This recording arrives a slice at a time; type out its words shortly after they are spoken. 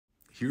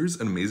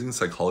Here's an amazing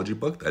psychology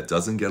book that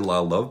doesn't get a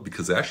lot of love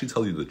because they actually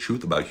tell you the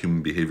truth about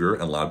human behavior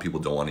and a lot of people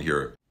don't want to hear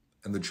it.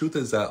 And the truth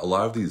is that a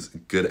lot of these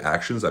good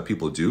actions that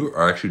people do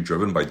are actually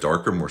driven by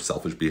darker, more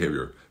selfish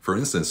behavior. For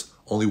instance,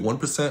 only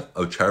 1%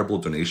 of charitable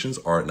donations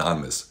are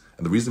anonymous.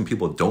 And the reason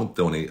people don't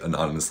donate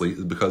anonymously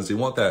is because they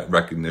want that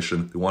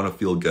recognition, they want to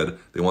feel good,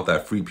 they want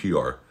that free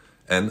PR.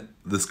 And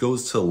this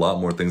goes to a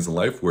lot more things in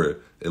life where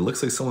it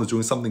looks like someone's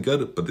doing something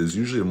good, but there's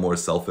usually a more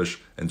selfish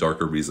and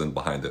darker reason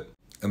behind it.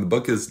 And the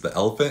book is The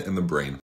Elephant in the Brain.